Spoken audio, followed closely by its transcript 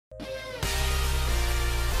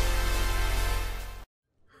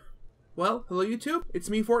Well, hello YouTube, it's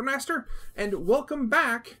me, Fortmaster, and welcome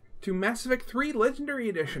back to Mass Effect 3 Legendary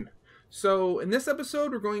Edition. So, in this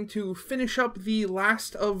episode, we're going to finish up the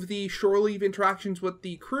last of the shore leave interactions with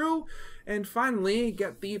the crew, and finally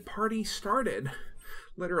get the party started.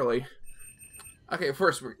 Literally. Okay,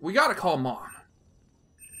 first, we gotta call Mom.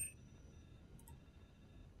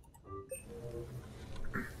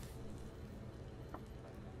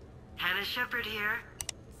 Hannah Shepard here.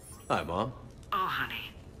 Hi, Mom. Oh,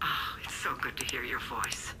 honey. Oh, it's so good to hear your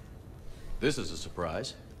voice. This is a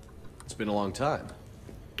surprise. It's been a long time.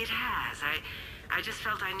 It has. I just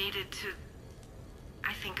felt I needed to...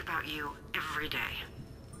 I think about you every day.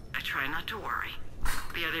 I try not to worry.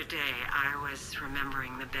 The other day, I was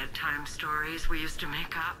remembering the bedtime stories we used to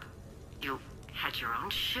make up. You had your own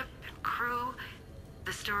ship and crew.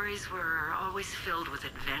 The stories were always filled with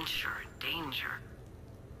adventure and danger.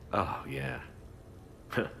 Oh, yeah.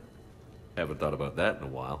 Haven't thought about that in a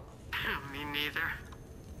while. Me neither.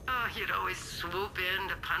 Oh, you'd always swoop in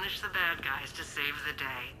to punish the bad guys to save the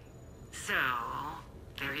day. So,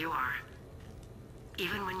 there you are.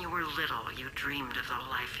 Even when you were little, you dreamed of the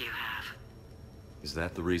life you have. Is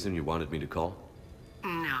that the reason you wanted me to call?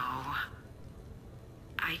 No.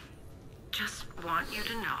 I just want you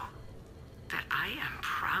to know that I am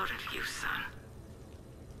proud of you, son.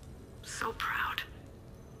 So proud.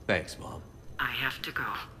 Thanks, Mom. I have to go.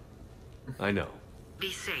 I know.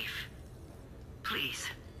 Be safe. Please.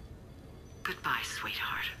 Goodbye,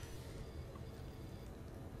 sweetheart.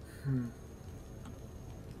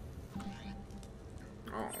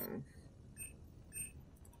 Oh.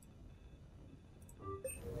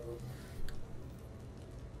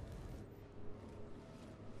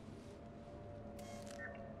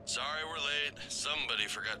 Sorry we're late. Somebody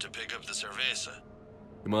forgot to pick up the cerveza.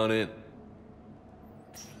 Come on in.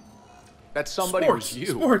 That somebody Sports, was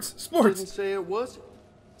you. sports. Didn't say it was.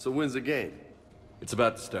 So when's the game? It's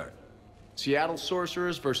about to start. Seattle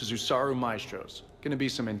Sorcerers versus Usaru Maestros. Gonna be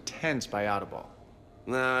some intense ball.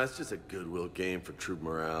 Nah, it's just a goodwill game for troop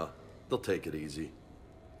morale. They'll take it easy.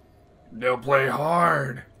 They'll play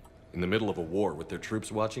hard. In the middle of a war with their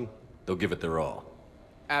troops watching, they'll give it their all.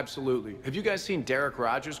 Absolutely. Have you guys seen Derek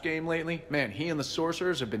Rogers' game lately? Man, he and the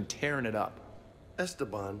Sorcerers have been tearing it up.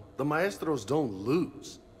 Esteban, the Maestros don't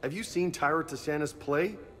lose. Have you seen Tyra Tashanis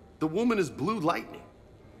play? The woman is blue lightning.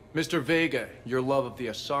 Mr. Vega, your love of the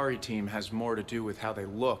Asari team has more to do with how they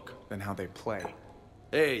look than how they play.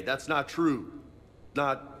 Hey, that's not true.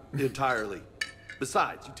 Not entirely.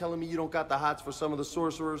 Besides, you telling me you don't got the hots for some of the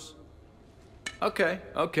sorcerers? Okay.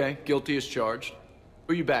 Guilty as charged.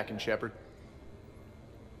 Who you backing, Shepard?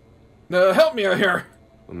 Help me out here.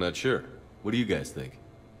 I'm not sure. What do you guys think?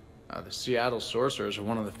 The Seattle Sorcerers are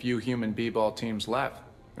one of the few human b-ball teams left.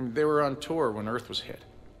 I mean, they were on tour when Earth was hit.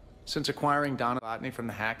 Since acquiring Donna Botany from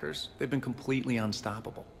the hackers, they've been completely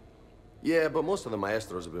unstoppable. Yeah, but most of the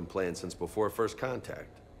Maestros have been playing since before first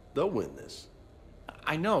contact. They'll win this.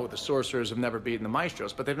 I know the Sorcerers have never beaten the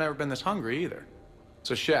Maestros, but they've never been this hungry either.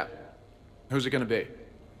 So, Shep, who's it gonna be?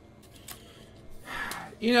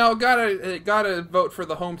 You know, gotta vote for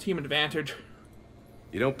the home team advantage.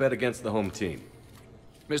 You don't bet against the home team.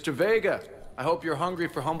 Mr. Vega, I hope you're hungry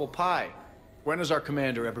for humble pie. When has our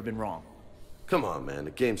commander ever been wrong? Come on, man.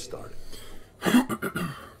 The game started.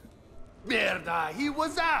 Mierda, he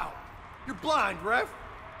was out! You're blind, ref!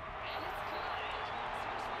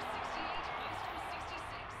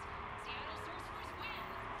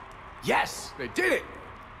 Yes! They did it!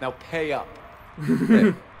 Now pay up.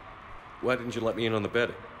 Hey, why didn't you let me in on the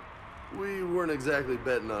betting? We weren't exactly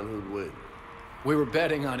betting on who'd win. We were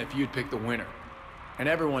betting on if you'd pick the winner. And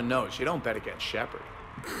everyone knows you don't bet against Shepard.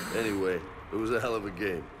 Anyway, it was a hell of a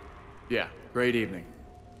game. Yeah, great evening.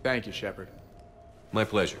 Thank you, Shepard. My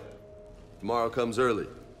pleasure. Tomorrow comes early.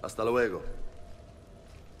 Hasta luego.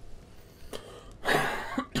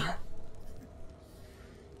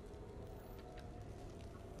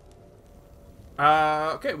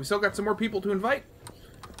 Okay, we still got some more people to invite.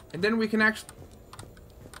 And then we can actually...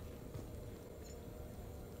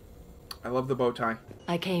 I love the bow tie.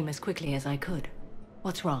 I came as quickly as I could.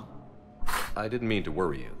 What's wrong? I didn't mean to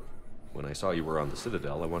worry you. When I saw you were on the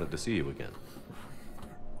Citadel, I wanted to see you again.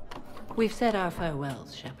 We've said our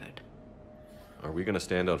farewells, Shepard. Are we gonna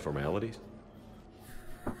stand on formalities?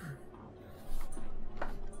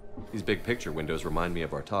 These big picture windows remind me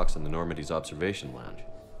of our talks in the Normandy's observation lounge.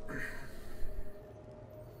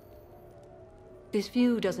 This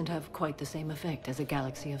view doesn't have quite the same effect as a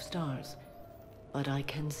galaxy of stars, but I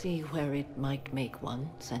can see where it might make one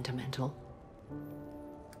sentimental.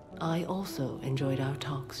 I also enjoyed our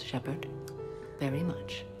talks, Shepard. Very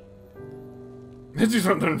much. Let's do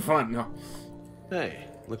something fun, no. Hey,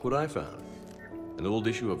 Look what I found. An old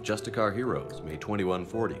issue of Justicar Heroes, May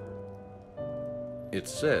 2140. It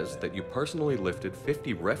says that you personally lifted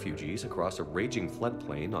 50 refugees across a raging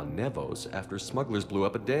floodplain on Nevos after smugglers blew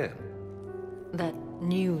up a dam. That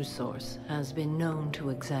news source has been known to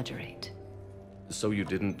exaggerate. So you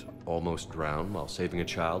didn't almost drown while saving a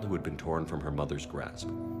child who had been torn from her mother's grasp?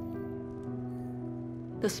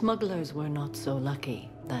 The smugglers were not so lucky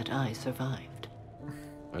that I survived.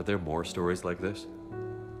 Are there more stories like this?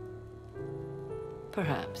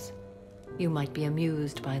 Perhaps. You might be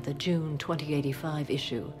amused by the June 2085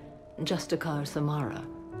 issue, Justicar Samara,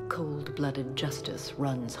 Cold-Blooded Justice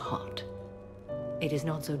Runs Hot. It is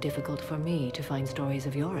not so difficult for me to find stories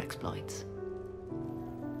of your exploits.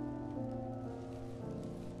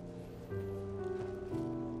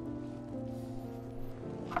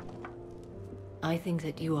 I think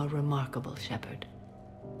that you are remarkable, Shepard.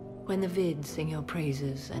 When the vids sing your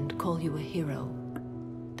praises and call you a hero,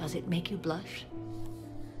 does it make you blush?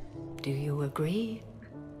 Do you agree?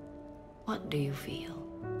 What do you feel?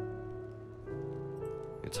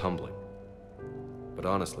 It's humbling. But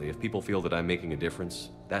honestly, if people feel that I'm making a difference,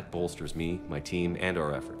 that bolsters me, my team, and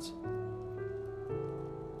our efforts.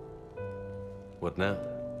 What now?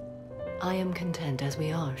 I am content as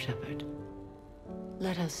we are, Shepard.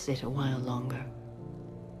 Let us sit a while longer,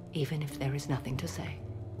 even if there is nothing to say.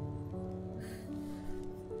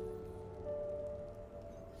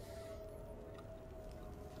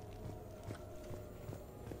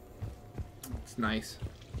 It's nice.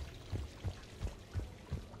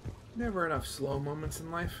 Never enough slow moments in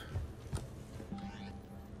life.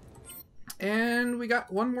 And we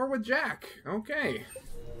got one more with Jack. Okay.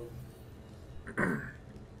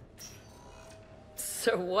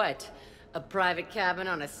 So what? A private cabin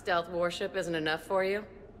on a stealth warship isn't enough for you?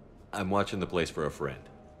 I'm watching the place for a friend.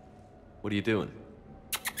 What are you doing?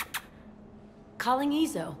 Calling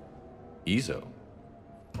Izo. Izo?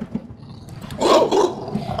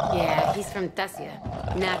 Yeah, he's from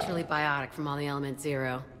Thessia. Naturally biotic from all the element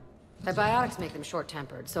zero. The biotics make them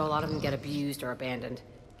short-tempered, so a lot of them get abused or abandoned.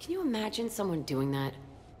 Can you imagine someone doing that?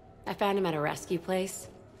 I found him at a rescue place.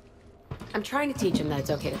 I'm trying to teach him that it's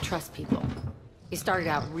okay to trust people. He started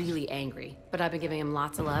out really angry, but I've been giving him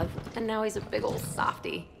lots of love, and now he's a big old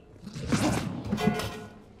softie.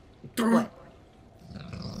 What?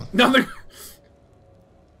 Nothing.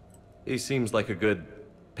 He seems like a good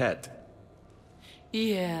pet.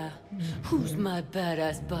 Yeah. Who's my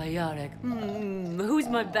badass biotic? Who's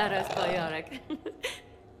my badass biotic?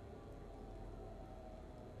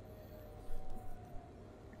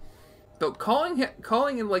 Though calling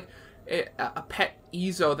him like a pet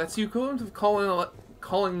Izo, that's the equivalent of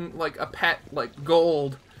calling like a pet like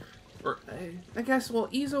Gold, or I guess. Well,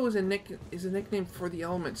 Izo is a nickname for the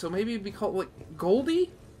element, so maybe it'd be called like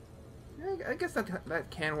Goldie. I guess that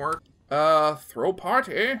can work. Throw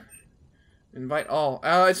party. Invite all.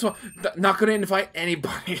 It's not gonna invite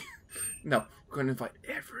anybody. No, gonna invite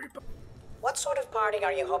everybody. What sort of party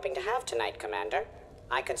are you hoping to have tonight, Commander?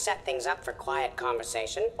 I could set things up for quiet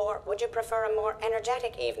conversation, or would you prefer a more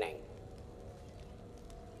energetic evening?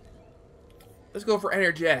 Let's go for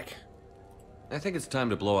energetic. I think it's time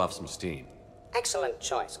to blow off some steam. Excellent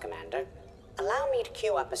choice, Commander. Allow me to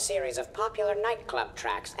queue up a series of popular nightclub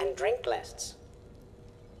tracks and drink lists.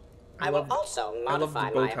 I will also modify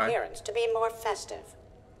my appearance to be more festive.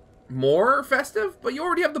 More festive? But you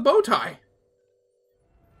already have the bow tie.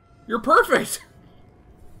 You're perfect.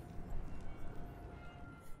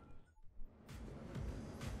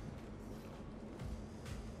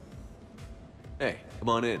 Hey, come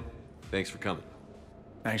on in. Thanks for coming.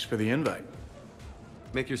 Thanks for the invite.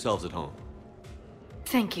 Make yourselves at home.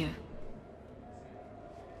 Thank you.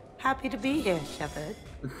 Happy to be here, Shepard.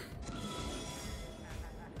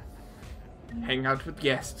 Hang out with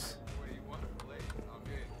guests.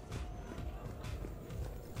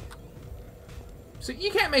 So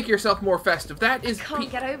you can't make yourself more festive. That is. I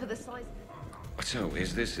can't get over the size. So,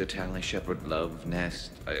 is this the Tally Shepherd love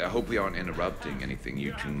nest? I hope we aren't interrupting anything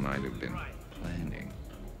you two might have been planning.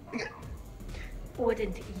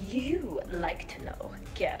 Wouldn't you like to know,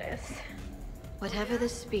 Gareth? Whatever the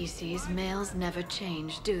species, males never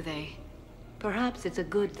change, do they? Perhaps it's a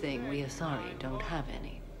good thing we Asari don't have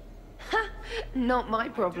any. Ha! Not my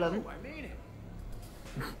problem.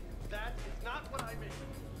 That is not what I mean.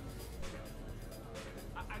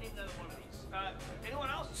 I need another one of these. Anyone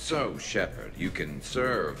else? So, Shepherd, you can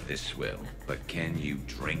serve this swill, but can you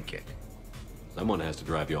drink it? Someone has to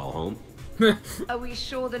drive you all home. Are we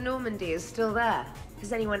sure the Normandy is still there?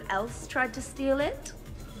 Has anyone else tried to steal it?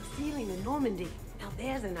 Stealing the Normandy. Now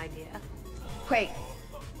there's an idea. Wait.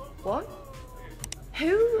 What?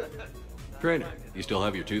 Who? Trainer, you still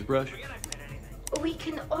have your toothbrush? We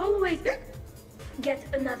can always get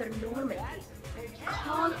another Normandy.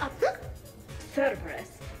 Call up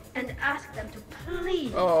Cerberus and ask them to please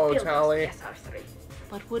build us Tali. SR3.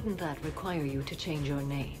 But wouldn't that require you to change your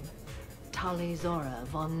name? Tali Zora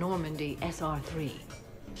von Normandy SR3.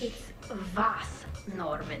 It's Vas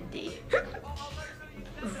Normandy.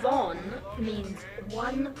 Von means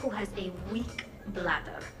one who has a weak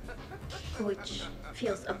bladder, which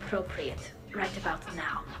feels appropriate right about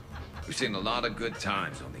now. We've seen a lot of good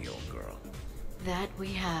times on the old girl. That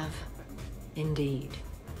we have. Indeed.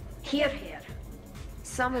 Here, here.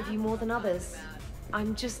 Some of you more than others.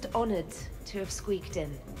 I'm just honored to have squeaked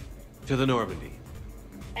in. To the Normandy.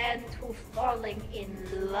 And to falling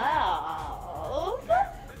in love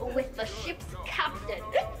with the ship's captain.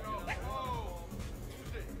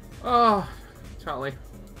 Oh, Tali.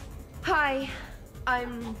 Hi.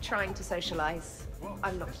 I'm trying to socialize.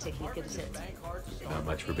 I'm not particularly good at it. Not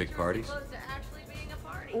much for big parties?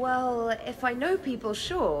 Well, if I know people,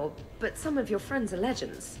 sure, but some of your friends are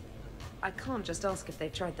legends. I can't just ask if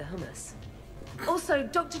they've tried the hummus. Also,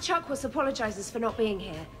 Dr. Chuckworth apologizes for not being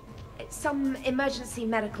here. It's some emergency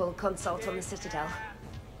medical consult on the Citadel.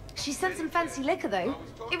 She sent some fancy liquor, though.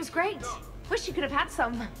 It was great. Wish you could have had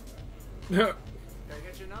some.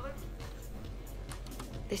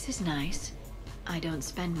 This is nice. I don't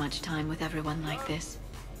spend much time with everyone like this.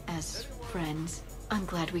 As friends, I'm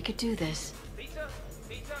glad we could do this.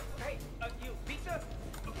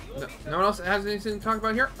 No one else has anything to talk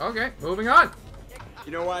about here? Okay, moving on.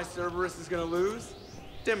 You know why Cerberus is gonna lose?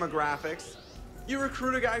 Demographics. You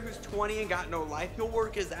recruit a guy who's 20 and got no life, he'll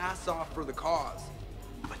work his ass off for the cause.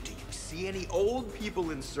 But do you see any old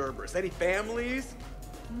people in Cerberus? Any families?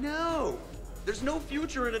 No. There's no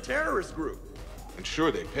future in a terrorist group. And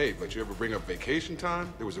sure they pay, but you ever bring up vacation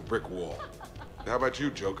time, there was a brick wall. How about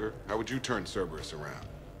you, Joker? How would you turn Cerberus around?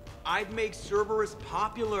 I'd make Cerberus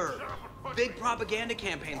popular. Big propaganda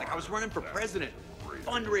campaign like I was running for president.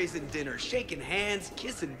 Fundraising dinners, shaking hands,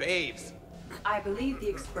 kissing babes. I believe the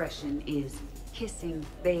expression is kissing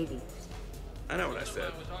babies. I know what I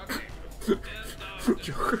said.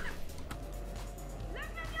 Joker.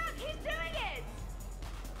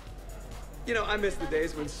 You know, I miss the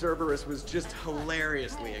days when Cerberus was just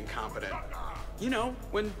hilariously incompetent. You know,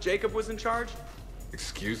 when Jacob was in charge.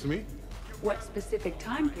 Excuse me? What specific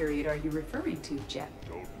time period are you referring to, Jeff?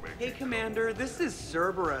 Hey, Commander, this is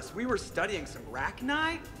Cerberus. We were studying some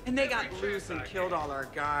Rachni, and they got loose and killed all our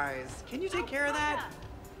guys. Can you take care of that?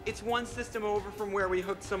 It's one system over from where we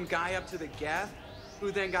hooked some guy up to the Geth,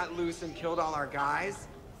 who then got loose and killed all our guys.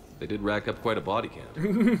 They did rack up quite a body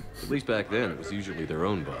count. At least back then, it was usually their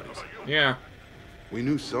own bodies. Yeah. We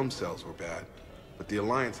knew some cells were bad, but the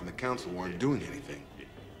Alliance and the Council weren't doing anything.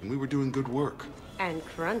 And we were doing good work. And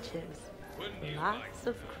crunches. Lots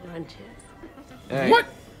of crunches. Hey, what?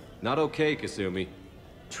 Not okay, Kasumi.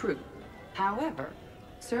 True. However,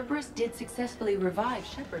 Cerberus did successfully revive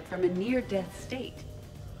Shepard from a near-death state.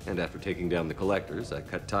 And after taking down the Collectors, I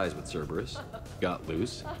cut ties with Cerberus, got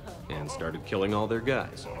loose, and started killing all their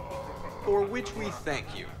guys. For which we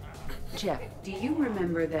thank you. Jeff, do you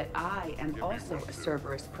remember that I am also a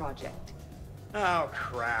Cerberus project? Oh,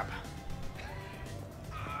 crap.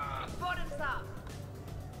 Bottoms up.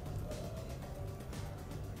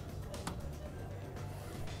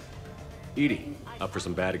 Edie, up for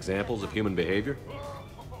some bad examples of human behavior?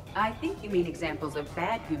 I think you mean examples of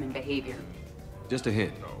bad human behavior. Just a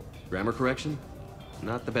hint. Grammar correction?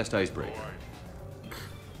 Not the best icebreaker.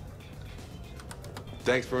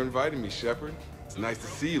 Thanks for inviting me, Shepard. It's nice to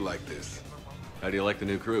see you like this. How do you like the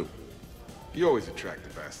new crew? You always attract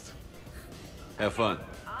the best. Have fun.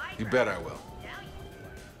 You bet I will.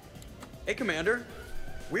 Hey, Commander.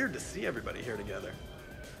 Weird to see everybody here together.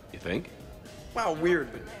 You think? Well,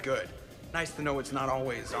 weird, but good. Nice to know it's not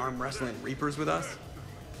always arm wrestling Reapers with us.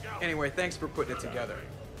 Anyway, thanks for putting it together.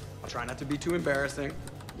 I'll try not to be too embarrassing.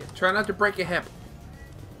 Yeah, try not to break your hip.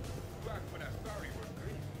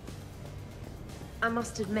 I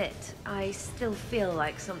must admit, I still feel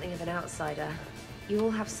like something of an outsider. You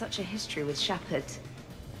all have such a history with Shepard.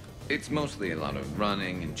 It's mostly a lot of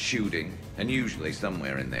running and shooting, and usually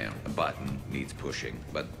somewhere in there, a button needs pushing,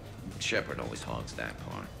 but Shepard always hogs that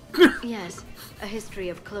part. Yes, a history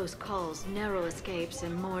of close calls, narrow escapes,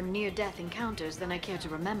 and more near-death encounters than I care to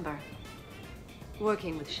remember.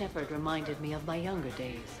 Working with Shepard reminded me of my younger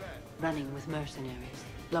days. Running with mercenaries,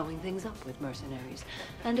 blowing things up with mercenaries,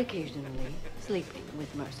 and occasionally sleeping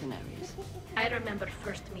with mercenaries. I remember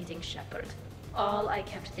first meeting Shepard. All I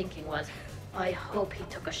kept thinking was, I hope he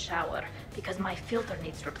took a shower, because my filter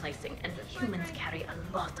needs replacing, and humans carry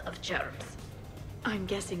a lot of germs. I'm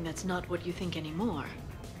guessing that's not what you think anymore.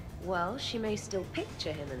 Well, she may still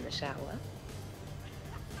picture him in the shower.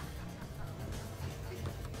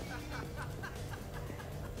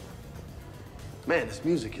 Man, this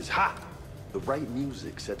music is hot. The right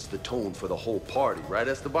music sets the tone for the whole party, right,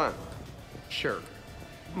 Esteban? Sure.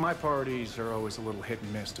 My parties are always a little hit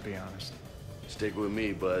and miss, to be honest. Stick with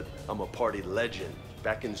me, bud. I'm a party legend.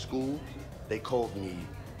 Back in school, they called me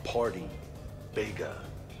Party Vega.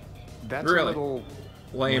 That's really? A little...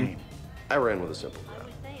 lame. I ran with a simple crowd.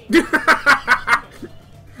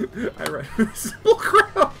 I ran with a simple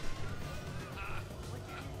crowd.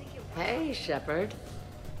 Hey, Shepard.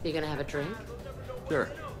 You gonna have a drink? Sure.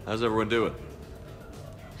 How's everyone doing?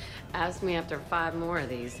 Ask me after 5 more of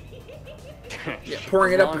these. Yeah,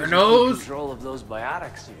 pouring it up your nose. Control of those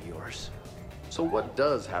biotics of yours. So what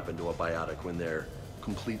does happen to a biotic when they're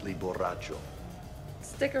completely borracho?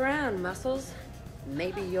 Stick around, Muscles.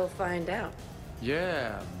 Maybe you'll find out.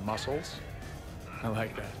 Yeah, Muscles. I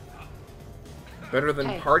like that. Better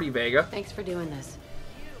than Party Vega. Thanks for doing this.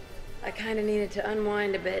 I kind of needed to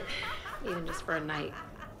unwind a bit, even just for a night.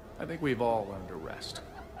 I think we've all learned to rest.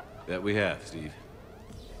 That we have, Steve.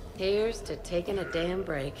 Here's to taking a damn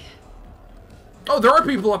break. Oh, there are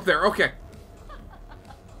people up there. Okay.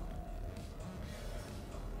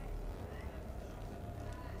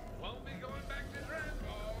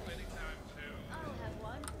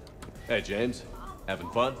 Hey, James. Having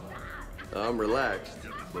fun? I'm relaxed,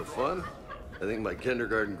 but fun? I think my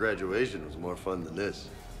kindergarten graduation was more fun than this.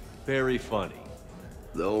 Very funny.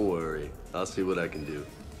 Don't worry. I'll see what I can do.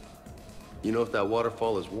 You know if that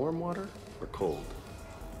waterfall is warm water or cold?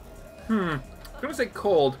 I'm gonna say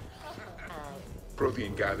cold.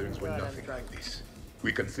 Protean gatherings were nothing like this.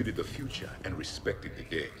 We considered the future and respected the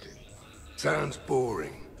dead. Sounds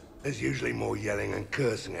boring. There's usually more yelling and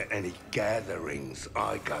cursing at any gatherings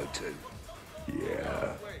I go to.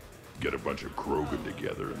 Yeah. Get a bunch of Krogan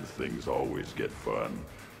together and things always get fun.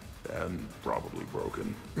 And probably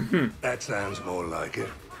broken. That sounds more like it.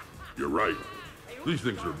 You're right. These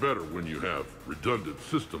things are better when you have redundant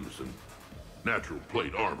systems and natural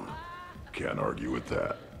plate armor. Can't argue with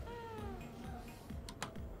that.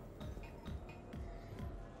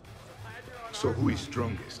 So who is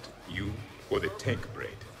strongest, you or the tank braid?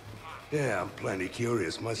 Yeah, I'm plenty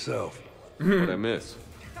curious myself. What'd I miss?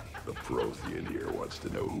 The Prothean here wants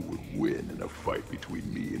to know who would win in a fight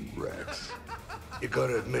between me and Rex. You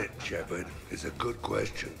gotta admit, Shepard, it's a good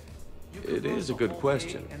question. It is a good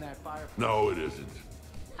question. No, it isn't.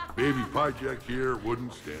 Baby Pyjak here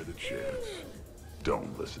wouldn't stand a chance.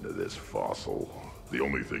 Don't listen to this fossil. The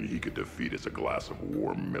only thing he could defeat is a glass of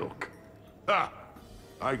warm milk. Ha!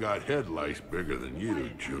 I got head lice bigger than you,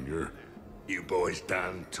 Junior. You boys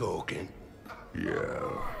done talking?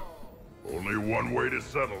 Yeah. Only one way to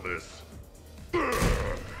settle this.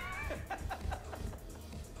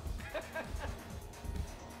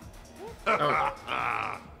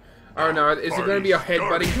 Oh no, is it going to be a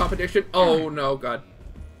headbutting competition? Oh no, God.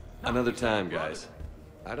 Another time, guys.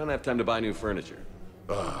 I don't have time to buy new furniture.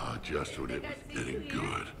 Ah, just when it was getting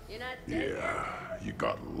good. Yeah, you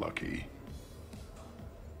got lucky.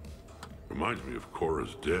 Reminds me of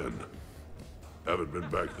Cora's den. Haven't been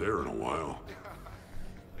back there in a while.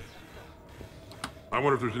 I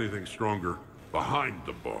wonder if there's anything stronger behind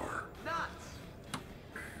the bar.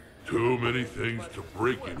 Too many things to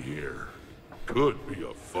break in here. Could be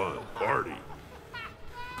a fun party.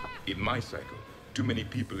 In my cycle, too many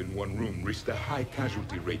people in one room risk a high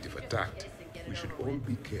casualty rate if attacked. We should all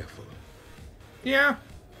be careful. Yeah.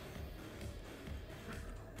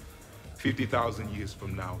 50,000 years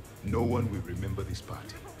from now, no one will remember this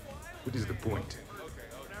party. What is the point?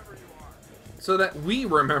 So that we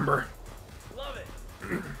remember. Love it.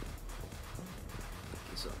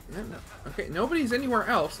 So, no. Okay, nobody's anywhere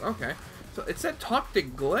else. Okay. So it said talk to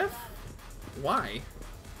Glyph? Why?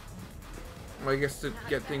 Well, I guess to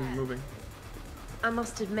get things moving. I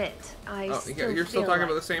must admit, you're still talking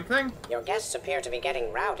about the same thing? Your guests appear to be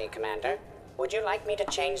getting rowdy, Commander. Would you like me to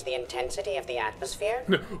change the intensity of the atmosphere?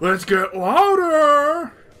 Let's get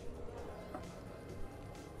louder!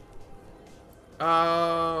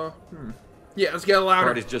 Yeah, let's get louder.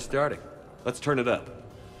 Party's just starting. Let's turn it up.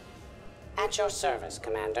 At your service,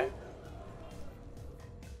 Commander.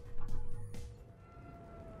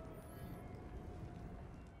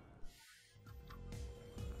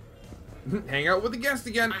 Hang out with the guest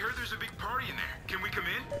again. I heard there's a big party in there. Can we come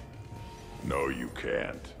in? No, you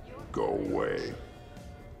can't. Go away.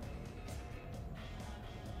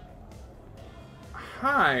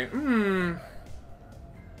 Hi.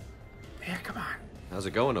 Yeah, come on. How's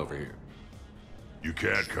it going over here? You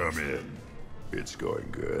can't come in. It's going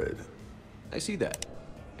good. I see that.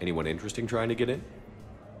 Anyone interesting trying to get in?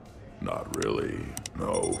 Not really,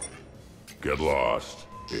 no. Get lost.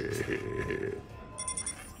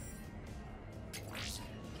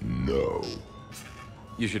 No.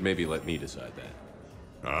 You should maybe let me decide that.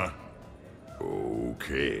 Huh?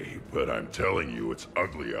 Okay, but I'm telling you, it's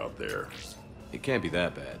ugly out there. It can't be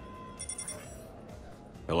that bad.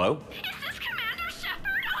 Hello? Is this Commander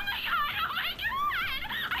Shepard? Oh my god, oh my god!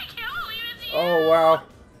 I can't believe it's you! Oh, wow.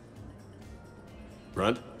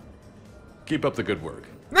 Grunt? Keep up the good work.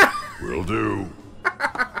 Will do.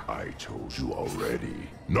 I told you already.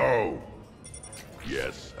 No!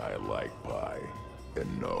 Yes, I like pie.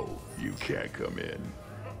 And no, you can't come in.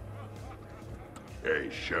 Hey,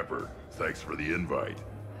 Shepard, thanks for the invite.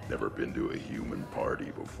 Never been to a human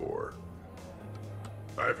party before.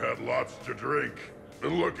 I've had lots to drink.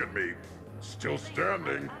 And look at me, still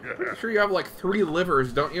standing. Pretty sure you have like 3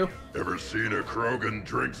 livers, don't you? Ever seen a Krogan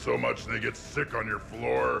drink so much they get sick on your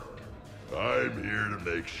floor? I'm here to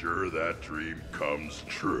make sure that dream comes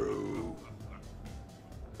true.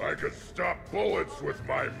 I could stop bullets with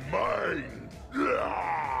my mind.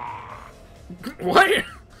 What?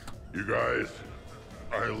 You guys,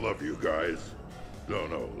 I love you guys.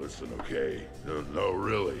 No, listen, okay? No,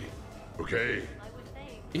 really. Okay?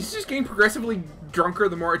 He's just getting progressively drunker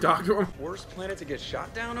the more I talk to him. Worst planet to get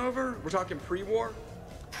shot down over? We're talking pre-war?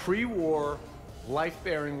 Pre-war,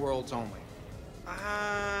 life-bearing worlds only.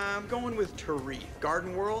 I'm going with Tarith.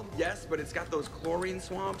 Garden World, yes, but it's got those chlorine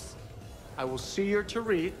swamps. I will see your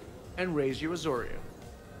Tarith and raise you Azoria,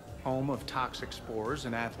 home of toxic spores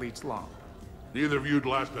and athlete's lung. Neither of you'd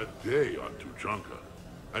last a day on Tuchanka.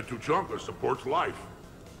 And Tuchanka supports life.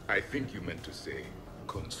 I think you meant to say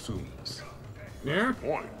consumes. Yeah?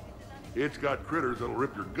 Point. It's got critters that'll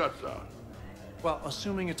rip your guts out. Well,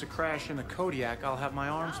 assuming it's a crash in the Kodiak, I'll have my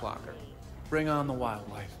arms locker. Bring on the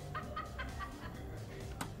wildlife.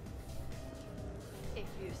 If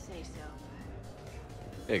you say so.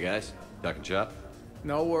 Hey guys, talking shop?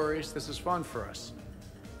 No worries, this is fun for us.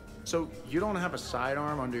 So, you don't have a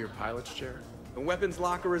sidearm under your pilot's chair? The weapons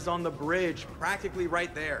locker is on the bridge, practically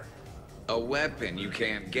right there. A weapon you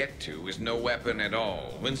can't get to is no weapon at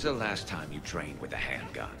all. When's the last time you trained with a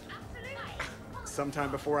handgun? Sometime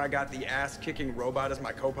before I got the ass-kicking robot as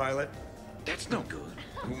my co-pilot. That's no good.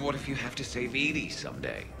 What if you have to save Edie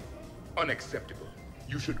someday? Unacceptable.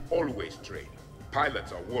 You should always train.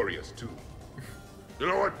 Pilots are warriors too. You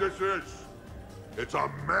know what this is? It's a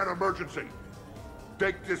man emergency.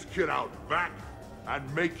 Take this kid out back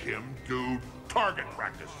and make him do target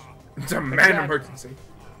practice. It's a man emergency.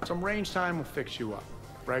 Some range time will fix you up.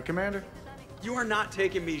 Right, Commander? You are not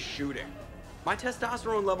taking me shooting. My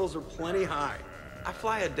testosterone levels are plenty high. I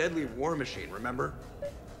fly a deadly war machine, remember?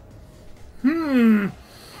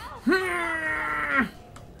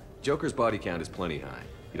 Joker's body count is plenty high.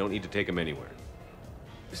 You don't need to take him anywhere.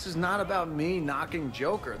 This is not about me knocking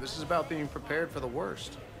Joker. This is about being prepared for the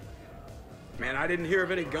worst. Man, I didn't hear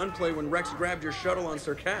of any gunplay when Rex grabbed your shuttle on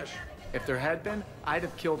Surkesh. If there had been, I'd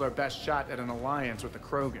have killed our best shot at an alliance with the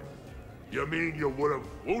Krogan. You mean you would have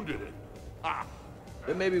wounded it? Ah.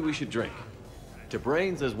 Then maybe we should drink. To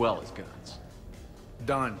brains as well as guns.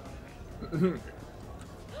 Done.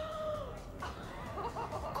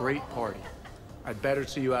 Great party. I'd better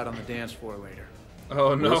see you out on the dance floor later.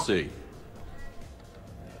 Oh no. We'll see.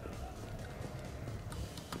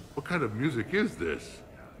 What kind of music is this?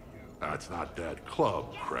 That's not that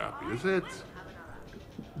club crap, is it?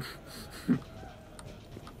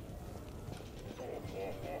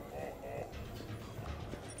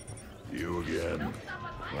 You again?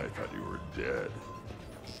 I thought you were dead.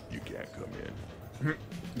 You can't come in.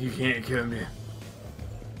 You can't come in.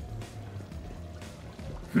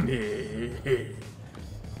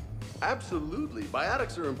 Absolutely.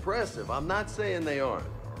 Biotics are impressive. I'm not saying they aren't.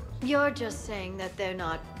 You're just saying that they're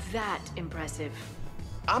not that impressive.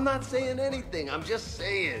 I'm not saying anything. I'm just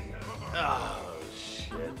saying. Oh,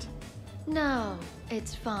 shit. No,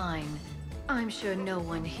 it's fine. I'm sure no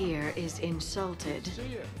one here is insulted.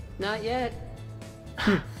 Not yet.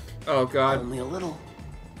 Oh, God. Only a little.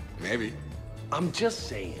 Maybe. I'm just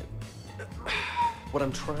saying. What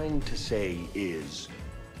I'm trying to say is...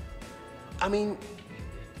 I mean,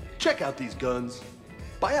 check out these guns.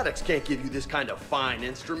 Biotics can't give you this kind of fine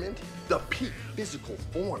instrument. The peak physical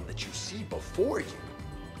form that you see before you.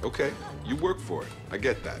 Okay, you work for it. I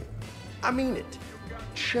get that. I mean it.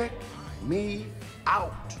 Check me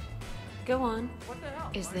out. Go on.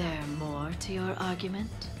 Is there more to your argument?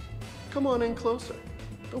 Come on in closer.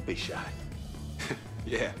 Don't be shy.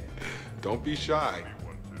 Yeah, don't be shy.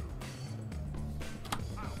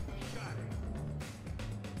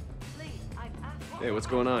 Hey, what's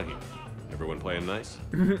going on here? Everyone playing nice?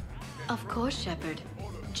 Of course, Shepard.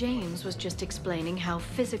 James was just explaining how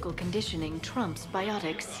physical conditioning trumps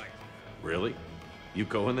biotics. Really? You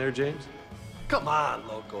going there, James? Come on,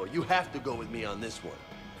 Loco. You have to go with me on this one.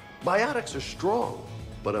 Biotics are strong,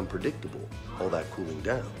 but unpredictable. All that cooling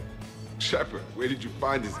down. Shepard, where did you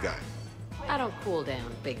find this guy? I don't cool down,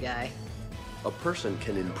 big guy. A person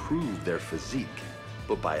can improve their physique,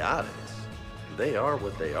 but biotics, they are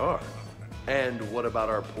what they are. And what about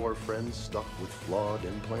our poor friends stuck with flawed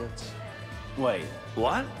implants? Wait,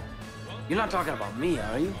 what? You're not talking about me,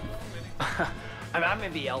 are you? I mean, I may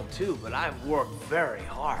be L2, but I've worked very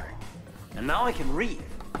hard. And now I can read.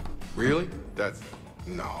 Really? That's...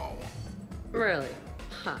 no. Really?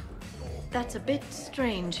 Huh. That's a bit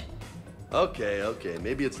strange. Okay,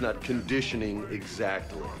 maybe it's not conditioning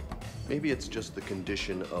exactly. Maybe it's just the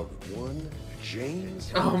condition of one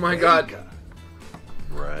James Oh my God. Vega.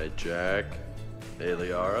 Right, Jack? Hey,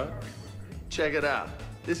 Liara? Check it out.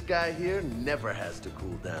 This guy here never has to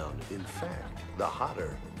cool down. In fact, the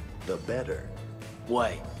hotter, the better.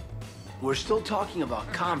 Wait, we're still talking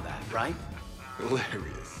about combat, right?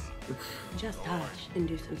 Hilarious. Just hush and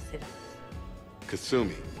do some sit-ups.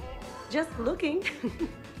 Kasumi. Just looking.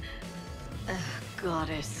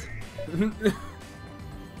 Goddess.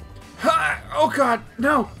 Oh God,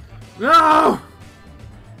 no! No!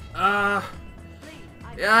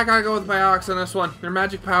 Yeah, I gotta go with biotics on this one. They're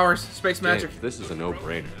magic powers, space magic. James, this is a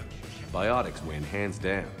no-brainer. Biotics win, hands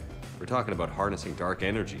down. We're talking about harnessing dark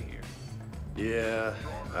energy here. Yeah,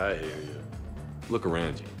 I hear you. Look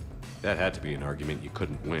around you. That had to be an argument you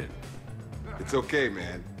couldn't win. It's okay,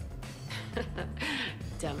 man.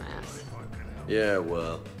 Dumbass. Yeah,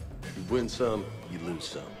 well, you win some, you lose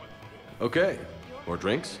some. Okay. More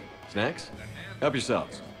drinks? Snacks? Help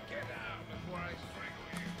yourselves.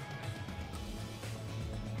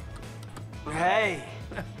 Hey,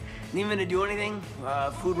 need me to do anything?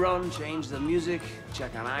 Food run, change the music,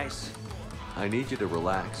 check on ice. I need you to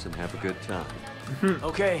relax and have a good time.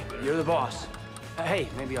 Okay, you're the boss. Hey,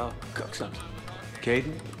 maybe I'll cook something.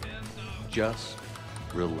 Caden, just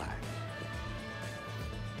relax.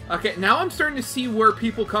 Okay, now I'm starting to see where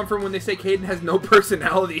people come from when they say Caden has no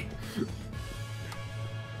personality.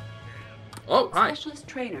 Oh, hi. Specialist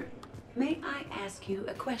trainer, may I ask you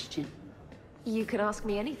a question? You can ask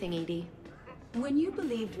me anything, Edie. When you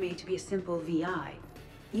believed me to be a simple VI,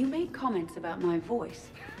 you made comments about my voice.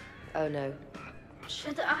 Oh no.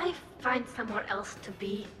 Should I find somewhere else to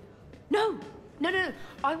be? No.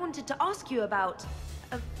 I wanted to ask you about...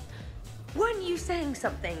 weren't you saying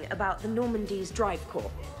something about the Normandy's drive core?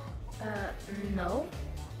 No.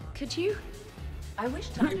 Could you? I wish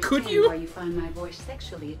to understand Could you? why you find my voice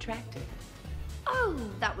sexually attractive. Oh,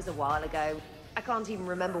 that was a while ago. I can't even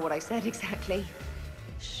remember what I said exactly.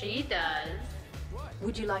 She does.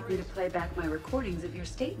 Would you like me to play back my recordings of your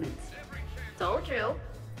statements? Told you.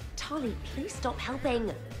 Tali, please stop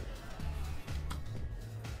helping.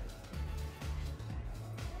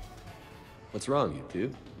 What's wrong, you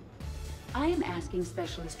two? I am asking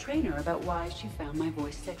Specialist Trainer about why she found my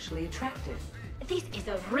voice sexually attractive. This is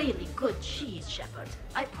a really good cheese, Shepard.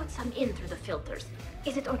 I put some in through the filters.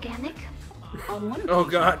 Is it organic? On one Oh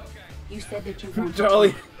occasion, God. you said that you wanted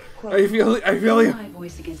Charlie, to, quote, I feel you. my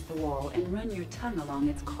voice against the wall and run your tongue along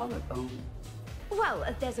its collarbone. Well,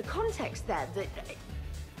 there's a context there that...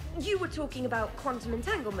 you were talking about quantum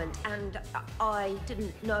entanglement, and I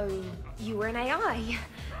didn't know you were an AI.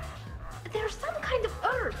 There's some kind of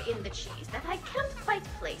herb in the cheese that I can't quite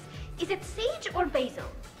place. Is it sage or basil?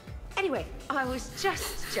 Anyway, I was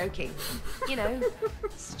just joking. You know,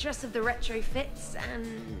 stress of the retrofits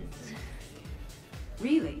and...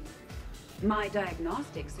 Really? My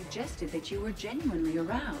diagnostics suggested that you were genuinely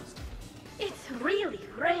aroused. It's really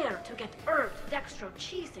rare to get herbed dextro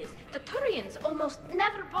cheeses. The Turians almost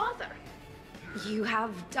never bother. You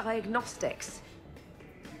have diagnostics.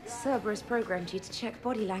 Cerberus programmed you to check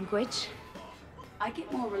body language. I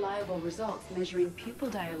get more reliable results measuring pupil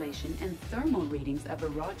dilation and thermal readings of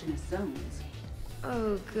erogenous zones.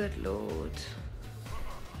 Oh, good lord.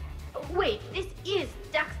 Wait, this is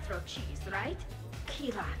dextro cheese, right?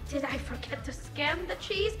 Kira, did I forget to scan the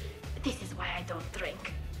cheese? This is why I don't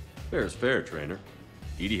drink. Fair is fair, trainer.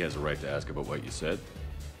 Edie has a right to ask about what you said.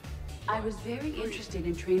 I was very interested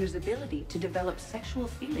in Trainer's ability to develop sexual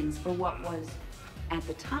feelings for what was, at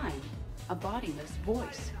the time, a bodiless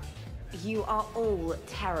voice. You are all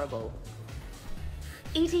terrible.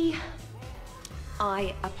 Edie,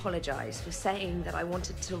 I apologize for saying that I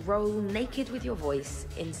wanted to roll naked with your voice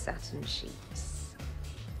in satin sheets.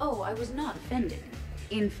 Oh, I was not offended.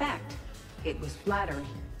 In fact, it was flattering.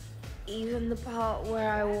 Even the part where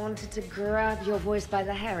I wanted to grab your voice by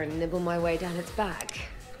the hair and nibble my way down its back.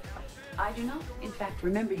 I do not, in fact,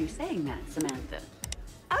 remember you saying that, Samantha.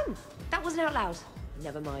 Oh, that wasn't out loud.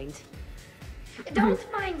 Never mind.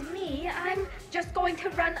 Don't mind me. I'm just going to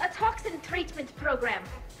run a toxin treatment program,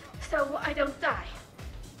 so I don't die.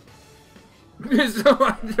 So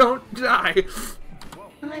I don't die.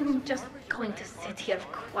 I'm just going to sit here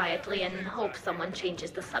quietly and hope someone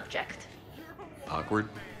changes the subject. Awkward?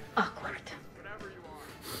 Awkward.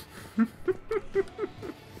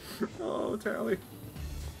 Oh, Tally.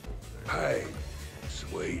 Hey,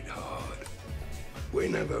 sweetheart. We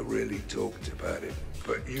never really talked about it,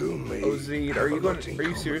 but you and me. Oh, Zed, are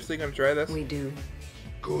you seriously gonna try this? We do.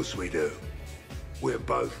 Of course we do. We're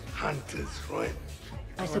both hunters, right?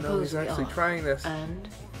 I suppose he's actually trying this. And,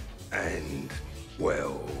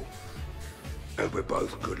 well, and we're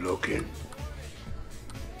both good looking.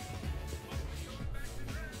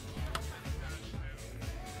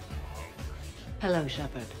 Hello,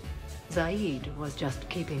 Shepard. Zaid was just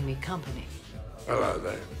keeping me company. Hello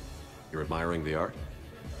there. You're admiring the art?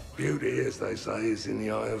 Beauty, as they say, is in the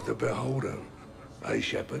eye of the beholder. Hey,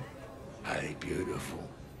 Shepard. Hey, beautiful.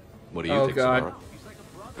 What do you think, Samara?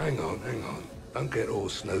 Hang on. Don't get all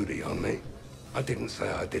snooty on me. I didn't say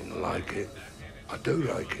I didn't like it. I do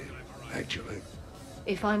like it, actually.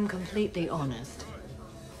 If I'm completely honest,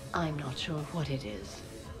 I'm not sure what it is.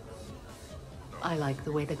 I like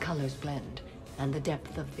the way the colors blend, and the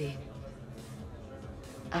depth of the...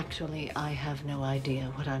 Actually, I have no idea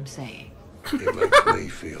what I'm saying. It makes me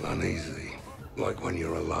feel uneasy. Like when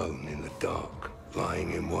you're alone in the dark,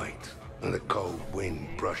 lying in wait, and the cold wind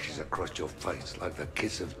brushes across your face like the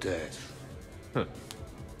kiss of death.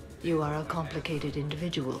 You are a complicated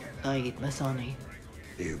individual, Zaid Masani.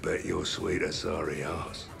 You bet your sweet Asari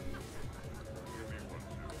ass.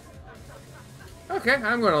 Okay,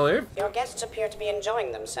 I'm gonna leave. Your guests appear to be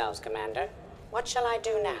enjoying themselves, Commander. What shall I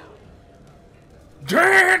do now?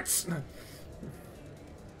 Dance!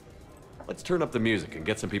 Let's turn up the music and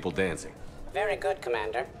get some people dancing. Very good,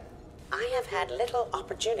 Commander. I have had little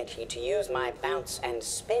opportunity to use my bounce and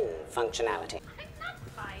spin functionality.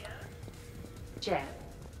 Jeff.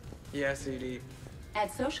 Yes, Edie.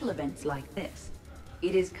 At social events like this,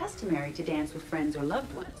 it is customary to dance with friends or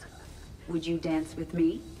loved ones. Would you dance with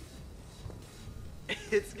me?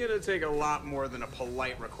 It's gonna take a lot more than a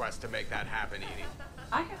polite request to make that happen, Edie.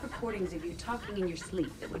 I have recordings of you talking in your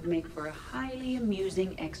sleep that would make for a highly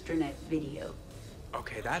amusing extranet video.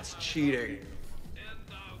 Okay, that's cheating.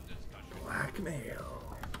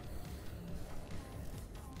 Blackmail.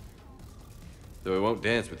 So I won't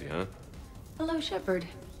dance with you, huh? Hello, Shepard.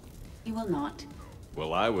 You will not.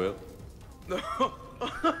 Well, I will.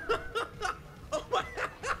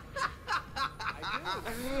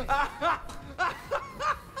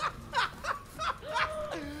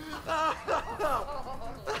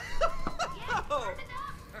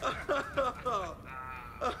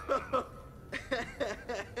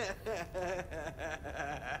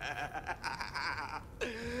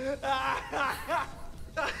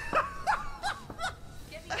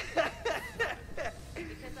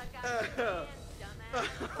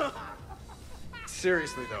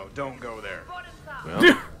 Seriously, though, don't go there.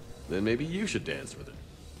 Well, then maybe you should dance with it.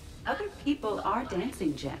 Other people are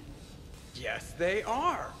dancing, Jeff. Yes, they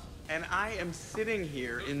are. And I am sitting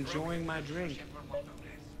here enjoying my drink.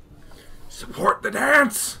 Support the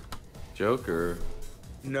dance! Joker.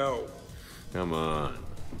 No. Come on.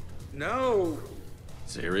 No.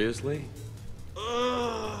 Seriously?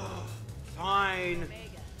 Ugh. Fine.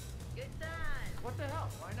 What the hell?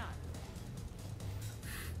 Why not?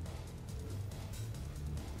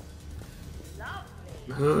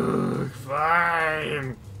 Ugh,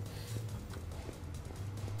 fine.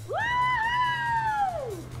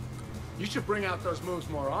 Woo! You should bring out those moves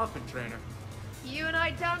more often, trainer. You and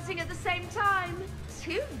I dancing at the same time?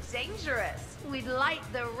 Too dangerous. We'd light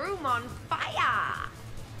the room on fire.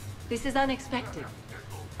 This is unexpected.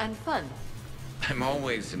 And fun. I'm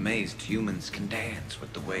always amazed humans can dance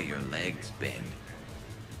with the way your legs bend.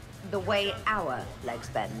 The way our legs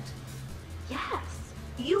bend. Yes,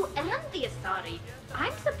 you and the Asari.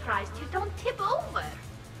 I'm surprised you don't tip over.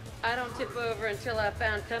 I don't tip over until I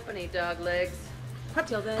found company, dog legs.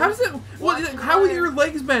 Till then, How does it? How would your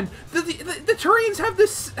legs bend? The Turians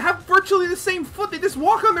have virtually the same foot. They just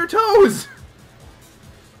walk on their toes.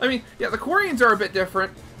 I mean, yeah, the Quarians are a bit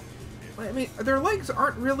different. I mean, their legs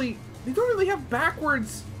aren't really. They don't really have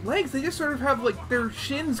backwards legs. They just sort of have like their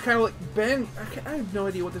shins kind of like bend. I have no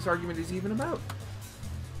idea what this argument is even about.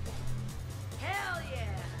 Hell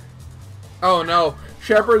yeah! Oh no,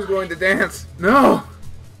 Shepard's going to dance. No.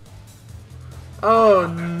 Oh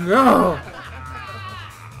no!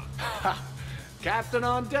 Captain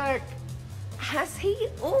on deck! Has he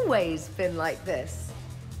always been like this?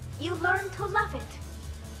 You learn to love it.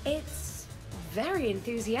 It's very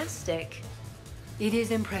enthusiastic. It is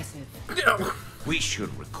impressive. We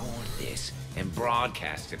should record this and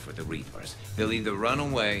broadcast it for the Reapers. They'll either run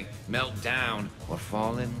away, melt down, or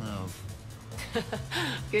fall in love.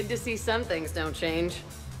 Good to see some things don't change.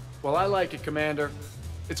 Well, I like it, Commander.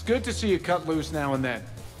 It's good to see you cut loose now and then.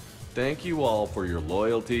 Thank you all for your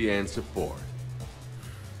loyalty and support.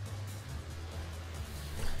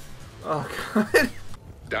 Oh, God.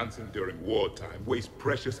 Dancing during wartime wastes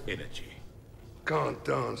precious energy. Can't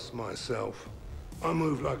dance myself. I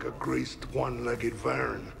move like a greased, one-legged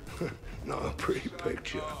Varan. Not a pretty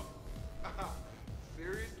picture.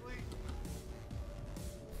 Seriously?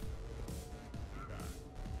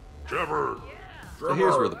 Trevor! So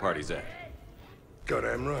here's where the party's at.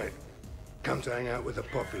 Goddamn right. Come to hang out with the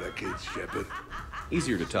popular kids, Shepard.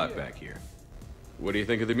 Easier to talk back here. What do you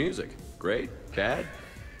think of the music? Great? Bad?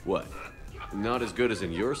 What? Not as good as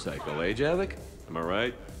in your cycle, eh, Javik? Am I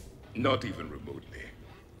right? Not even remotely.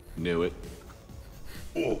 Knew it.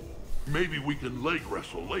 Oh, maybe we can leg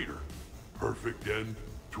wrestle later. Perfect end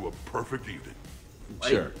to a perfect evening.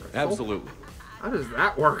 Sure, absolutely. How does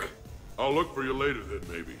that work? I'll look for you later then,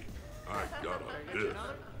 maybe. I got a bit.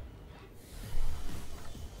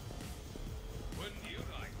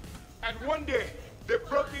 And one day, the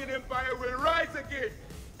Protean Empire will rise again,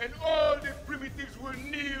 and all the primitives will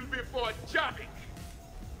kneel before Javik.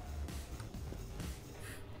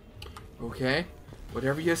 Okay,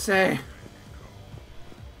 whatever you say.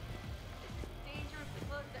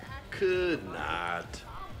 Could not.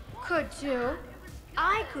 Could you?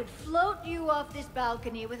 I could float you off this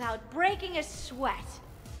balcony without breaking a sweat.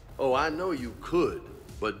 Oh, I know you could,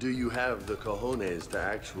 but do you have the cojones to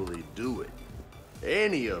actually do it?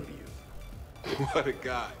 Any of you? What a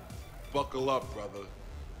guy. Buckle up, brother.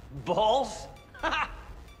 Balls?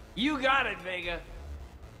 You got it, Vega.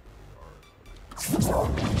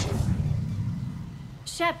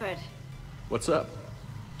 Shepard, What's up?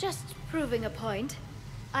 just proving a point.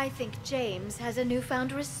 I think James has a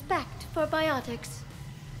newfound respect for biotics.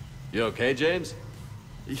 You okay, James?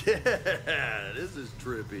 Yeah, this is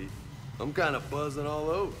trippy. I'm kind of buzzing all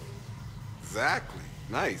over. Exactly.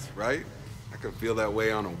 Nice, right? I can feel that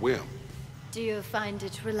way on a whim. Do you find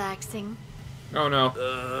it relaxing? Oh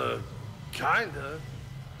no. Kinda.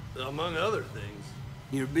 Among other things.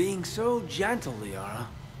 You're being so gentle, Liara.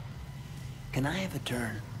 Can I have a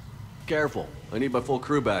turn? Careful. I need my full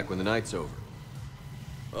crew back when the night's over.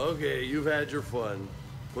 Okay, you've had your fun.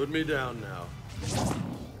 Put me down now.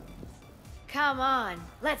 Come on,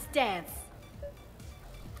 let's dance.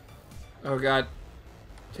 Oh God.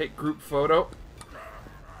 Take group photo.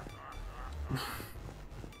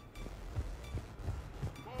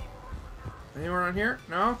 Anyone on here?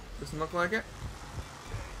 No? Doesn't look like it.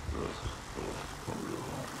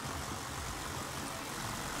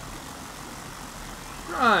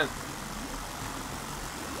 Run!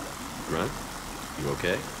 Run? You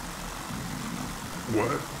okay?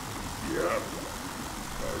 What? Yeah.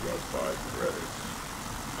 I got 5 credits.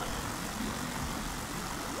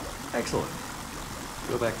 Excellent.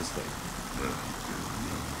 Go back to sleep.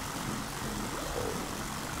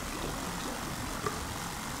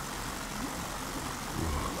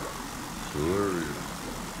 Who are you?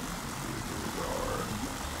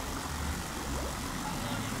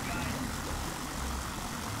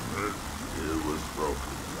 It was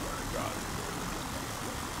broken when I got it.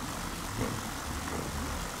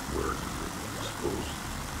 Where did it supposed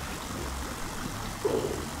to?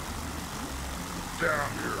 Oh. Down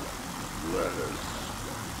here. Let us.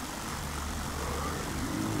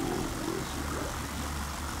 You a wizard.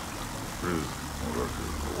 This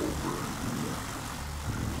motherfucker over.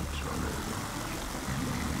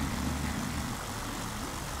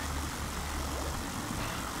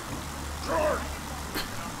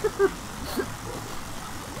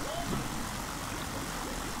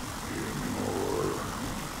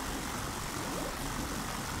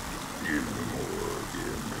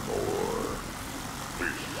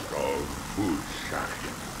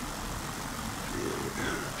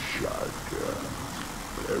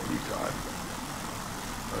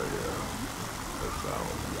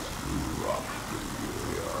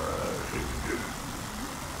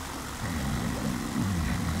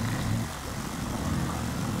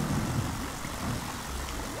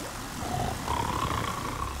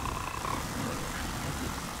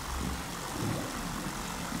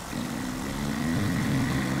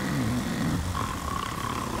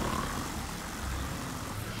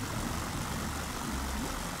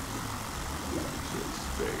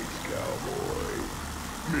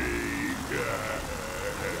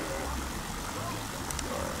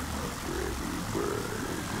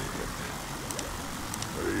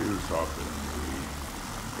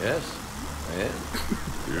 Yes, I am.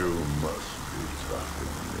 You must be talking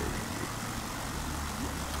to me.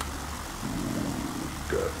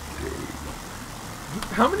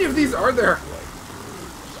 How many of these are there?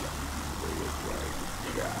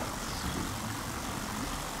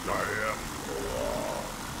 I am the law.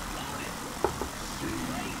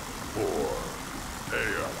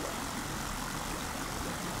 C4AR.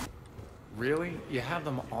 Really? You have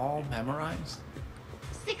them all memorized?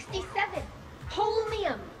 67.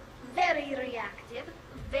 Holmium. Very reactive,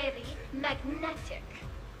 very magnetic.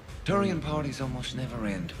 Turian parties almost never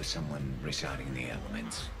end with someone reciting the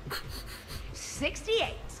elements.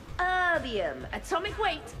 68. Erbium. Atomic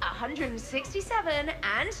weight 167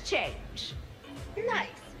 and change. Nice.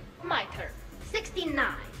 My turn.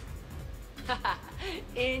 69.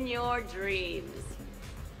 In your dreams.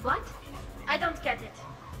 What? I don't get it.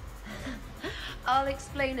 I'll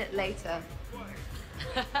explain it later.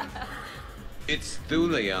 It's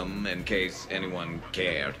thulium, in case anyone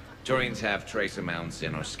cared. Turians have trace amounts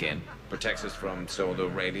in our skin. Protects us from solar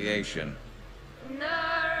radiation.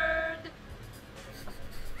 Nerd!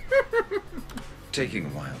 Taking a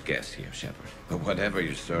wild guess here, Shepard, but whatever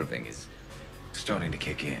you're serving is starting to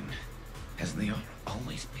kick in. Has Liara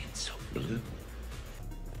always been so blue?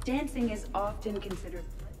 Dancing is often considered...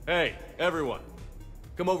 Hey, everyone.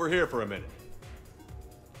 Come over here for a minute.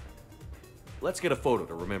 Let's get a photo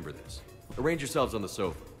to remember this. Arrange yourselves on the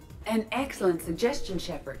sofa. An excellent suggestion,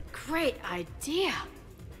 Shepard. Great idea.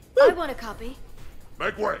 I want a copy.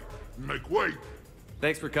 Make way! Make way!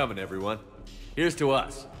 Thanks for coming, everyone. Here's to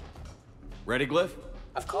us. Ready, Glyph?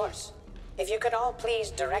 Of course. If you could all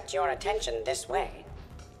please direct your attention this way.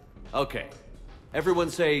 Okay. Everyone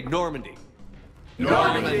say Normandy.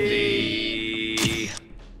 Normandy!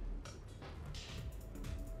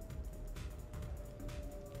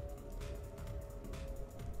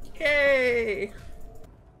 Yay!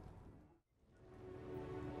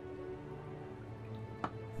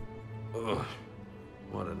 Ugh,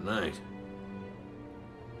 what a night.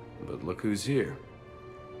 But look who's here.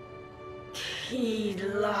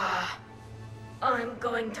 Hila. I'm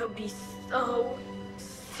going to be so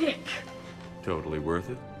sick. Totally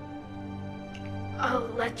worth it? I'll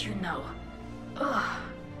let you know. Ugh.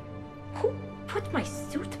 Who put my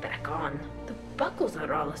suit back on? The buckles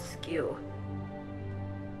are all askew.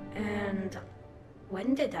 And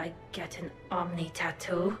when did I get an Omni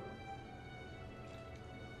tattoo?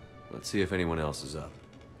 Let's see if anyone else is up.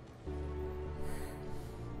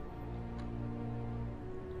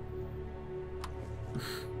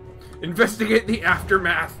 Investigate the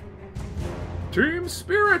aftermath. Team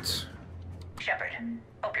Spirit! Shepard,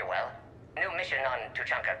 hope you're well. New mission on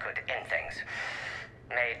Tuchanka could end things.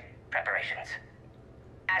 Made preparations.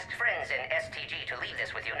 Asked friends in STG to leave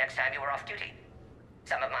this with you next time you were off duty.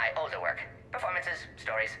 Some of my older work. Performances,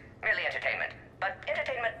 stories, merely entertainment. But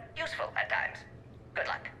entertainment useful at times. Good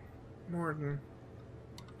luck. Morden.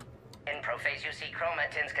 In prophase you see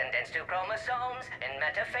chromatins condensed to chromosomes. In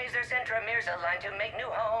metaphase their centromeres align to make new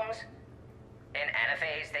homes. In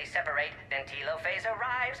anaphase they separate, then telophase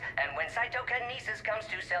arrives. And when cytokinesis comes,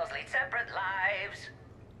 two cells lead separate lives.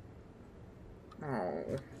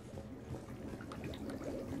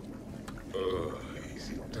 Is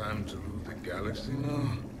it time to rule the galaxy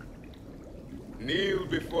now? Kneel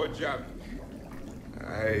before Javik.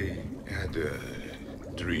 I had a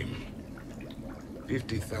dream.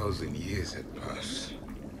 50,000 years had passed.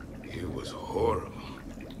 It was horrible.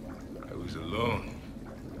 I was alone.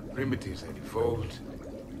 Primitives had evolved.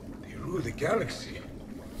 They ruled the galaxy.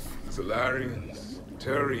 Solarians,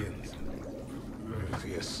 Turians,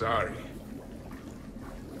 the Asari.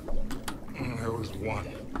 There was one.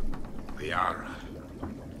 Liara.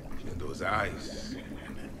 She had those eyes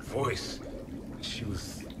and that voice. She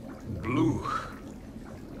was blue.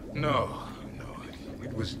 No,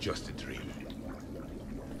 it was just a dream.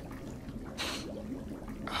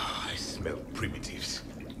 I smelled primitives.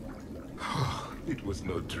 It was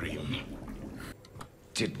no dream.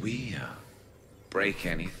 Did we, break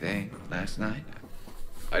anything last night?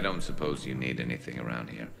 I don't suppose you need anything around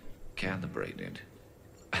here. Calibrated.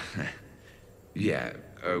 Yeah,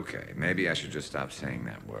 okay. Maybe I should just stop saying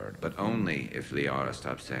that word. But only if Liara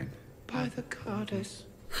stops saying, by the goddess.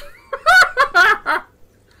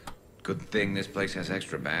 Good thing this place has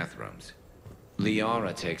extra bathrooms.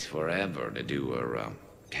 Liara takes forever to do her,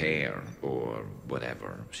 hair, or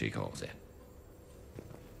whatever she calls it.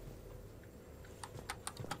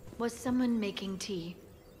 Was someone making tea?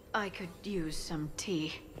 I could use some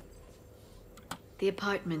tea. The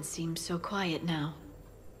apartment seems so quiet now.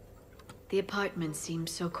 The apartment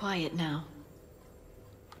seems so quiet now.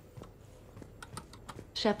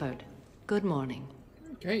 Shepard, good morning.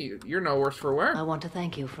 Okay, you're no worse for wear. I want to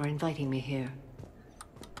thank you for inviting me here.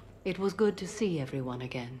 It was good to see everyone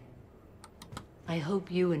again. I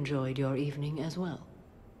hope you enjoyed your evening as well.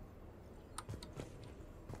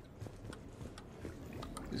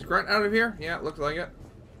 Is Grunt out of here? Yeah, it looks like it.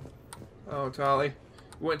 Oh, Tali.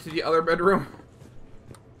 Went to the other bedroom.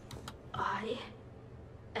 I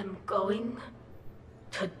am going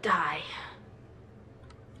to die.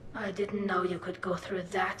 I didn't know you could go through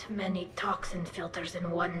that many toxin filters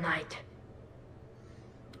in one night.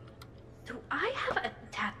 Do I have a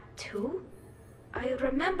tattoo? I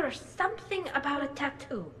remember something about a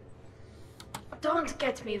tattoo. Don't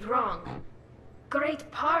get me wrong.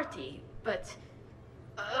 Great party, but...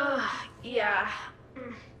 yeah.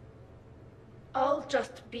 I'll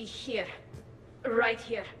just be here. Right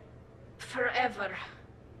here. Forever.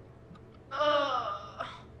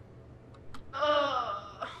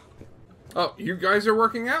 Oh, you guys are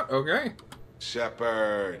working out? Okay.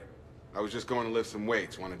 Shepard, I was just going to lift some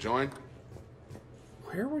weights. Want to join?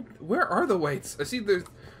 Where are the weights? I see there's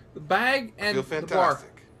the bag and I feel the bar.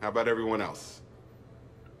 fantastic. How about everyone else?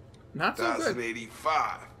 Not so good.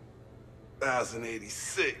 1085.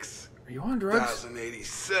 1086. Are you on drugs?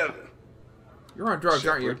 1087. You're on drugs,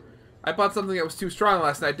 aren't you? I bought something that was too strong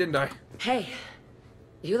last night, didn't I? Hey,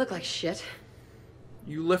 you look like shit.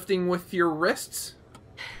 You lifting with your wrists?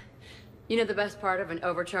 You know the best part of an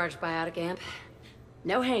overcharged biotic amp?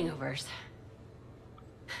 No hangovers.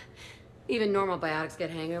 Even normal biotics get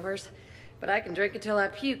hangovers, but I can drink until I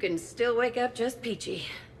puke and still wake up just peachy.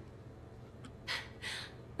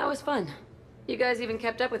 That was fun. You guys even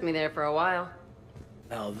kept up with me there for a while.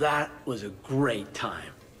 Now that was a great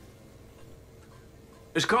time.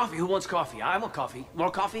 There's coffee. Who wants coffee? I want coffee.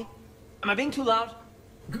 More coffee? Am I being too loud?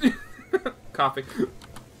 Coffee.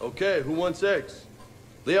 Okay, who wants eggs?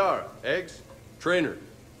 Liara, eggs. Trainer.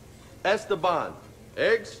 Esteban,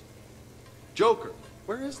 eggs. Joker,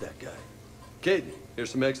 where is that guy? Caden,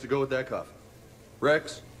 here's some eggs to go with that coffee.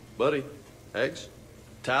 Rex, buddy, eggs.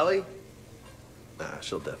 Tally? Nah,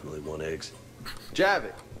 she'll definitely want eggs.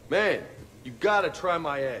 Javik, man, you gotta try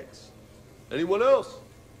my eggs. Anyone else?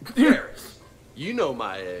 Garrus, you know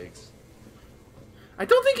my eggs. I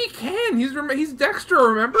don't think he can. He's Dexter,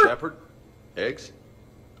 remember? Shepard, eggs.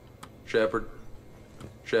 Shepard.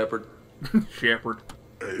 Shepard. Shepard.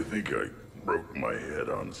 I think I broke my head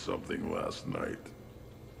on something last night.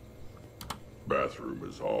 Bathroom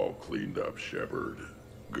is all cleaned up, Shepard.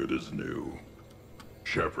 Good as new.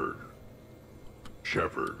 Shepard.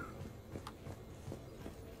 Shepard.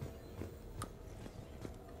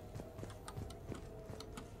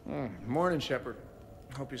 Morning, Shepard.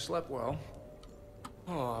 Hope you slept well.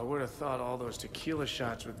 Oh, I would have thought all those tequila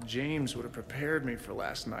shots with James would have prepared me for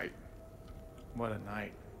last night. What a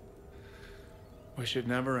night. Wish it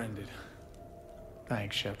never ended.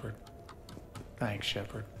 Thanks, Shepard. Thanks,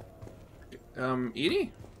 Shepard.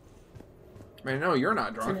 Edie? I know you're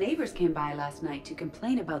not drunk. Some neighbors came by last night to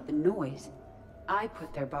complain about the noise. I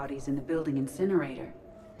put their bodies in the building incinerator.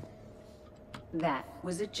 That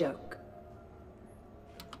was a joke.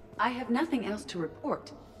 I have nothing else to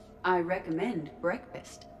report. I recommend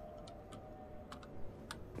breakfast.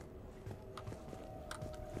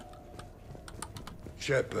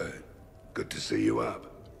 Shepard, good to see you up.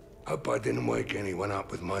 Hope I didn't wake anyone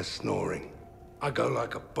up with my snoring. I go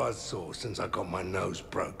like a buzzsaw since I got my nose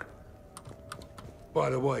broke. By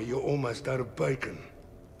the way, you're almost out of bacon.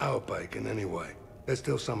 Our bacon, anyway. There's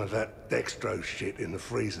still some of that dextrose shit in the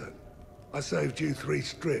freezer. I saved you 3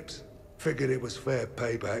 strips. Figured it was fair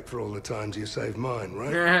payback for all the times you saved mine,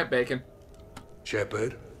 right? Yeah, bacon.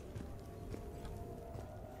 Shepard?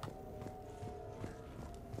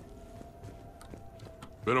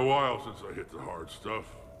 Been a while since I hit the hard stuff.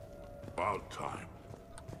 About time.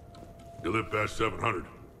 You live past 700.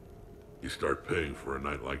 You start paying for a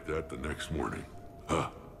night like that the next morning. Huh?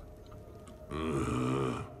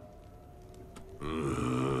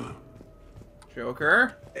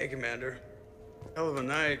 Joker? Hey, Commander. Hell of a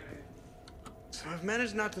night. So I've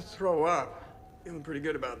managed not to throw up. Feeling pretty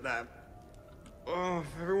good about that. Oh,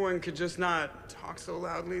 if everyone could just not talk so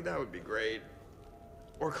loudly, that would be great.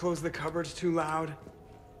 Or close the cupboards too loud.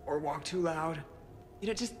 Or walk too loud. You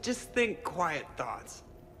know, just think quiet thoughts.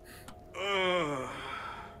 Ugh.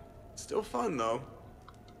 Still fun, though.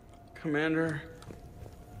 Commander.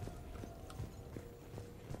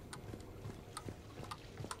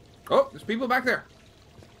 Oh, there's people back there.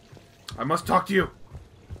 I must talk to you.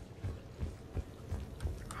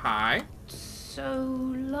 Hi. So,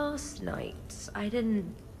 last night, I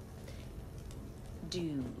didn't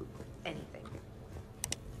do anything.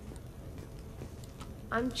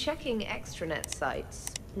 I'm checking extranet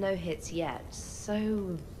sites, No hits yet,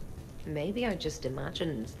 so maybe I just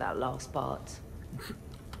imagined that last part.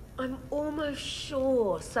 I'm almost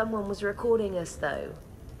sure someone was recording us, though.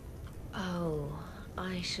 Oh,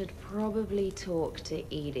 I should probably talk to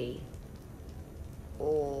Edie.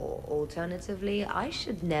 Or, alternatively, I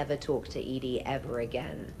should never talk to Edie ever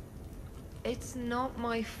again. It's not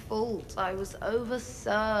my fault. I was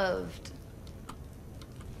overserved.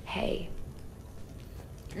 Hey.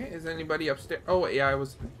 Okay, is anybody upstairs? Oh, yeah, I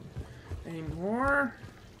was... Any more?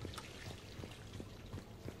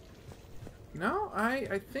 No,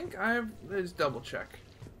 I think let's double check.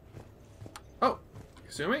 Oh,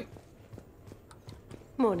 Kasumi?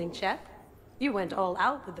 Morning, Chef. You went all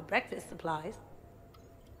out with the breakfast supplies.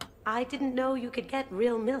 I didn't know you could get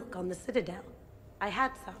real milk on the Citadel. I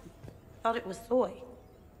had some. Thought it was soy.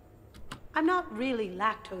 I'm not really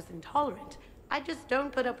lactose intolerant. I just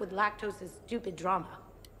don't put up with lactose's stupid drama.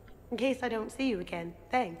 In case I don't see you again,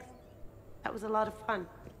 thanks. That was a lot of fun.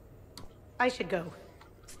 I should go.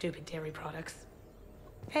 Stupid dairy products.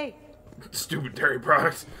 Hey. Stupid dairy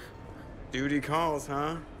products. Duty calls,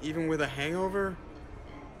 huh? Even with a hangover?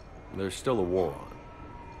 There's still a war on.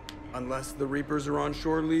 Unless the Reapers are on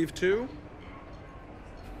shore leave too?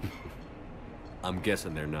 I'm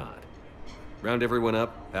guessing they're not. Round everyone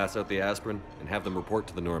up, pass out the aspirin, and have them report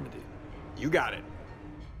to the Normandy. You got it.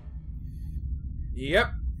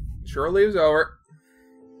 Yep. Shore leave's over.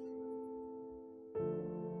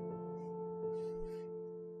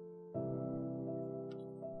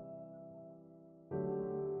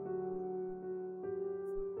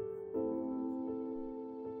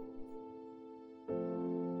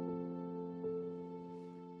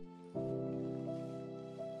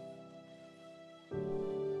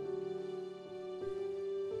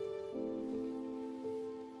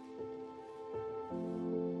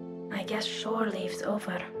 I guess shore leave's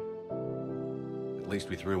over. At least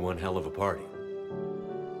we threw one hell of a party.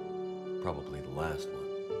 Probably the last one.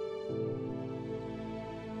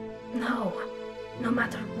 No. No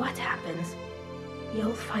matter what happens,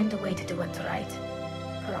 you'll find a way to do it right.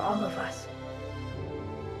 For all of us.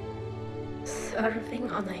 Serving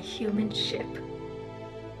on a human ship.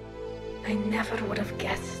 I never would have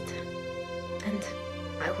guessed. And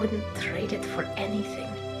I wouldn't trade it for anything.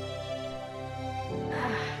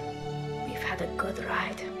 We've had a good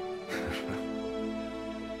ride.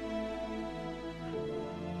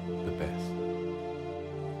 The best.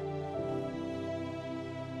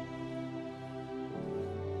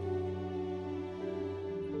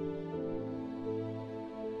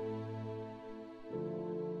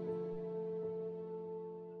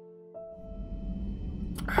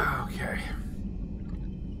 Okay.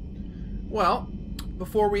 Well,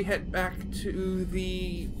 before we head back to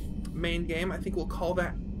the main game, I think we'll call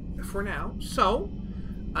that for now. So,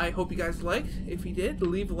 I hope you guys liked. If you did,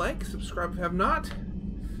 leave a like, subscribe if you have not,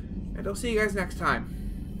 and I'll see you guys next time.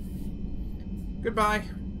 Goodbye.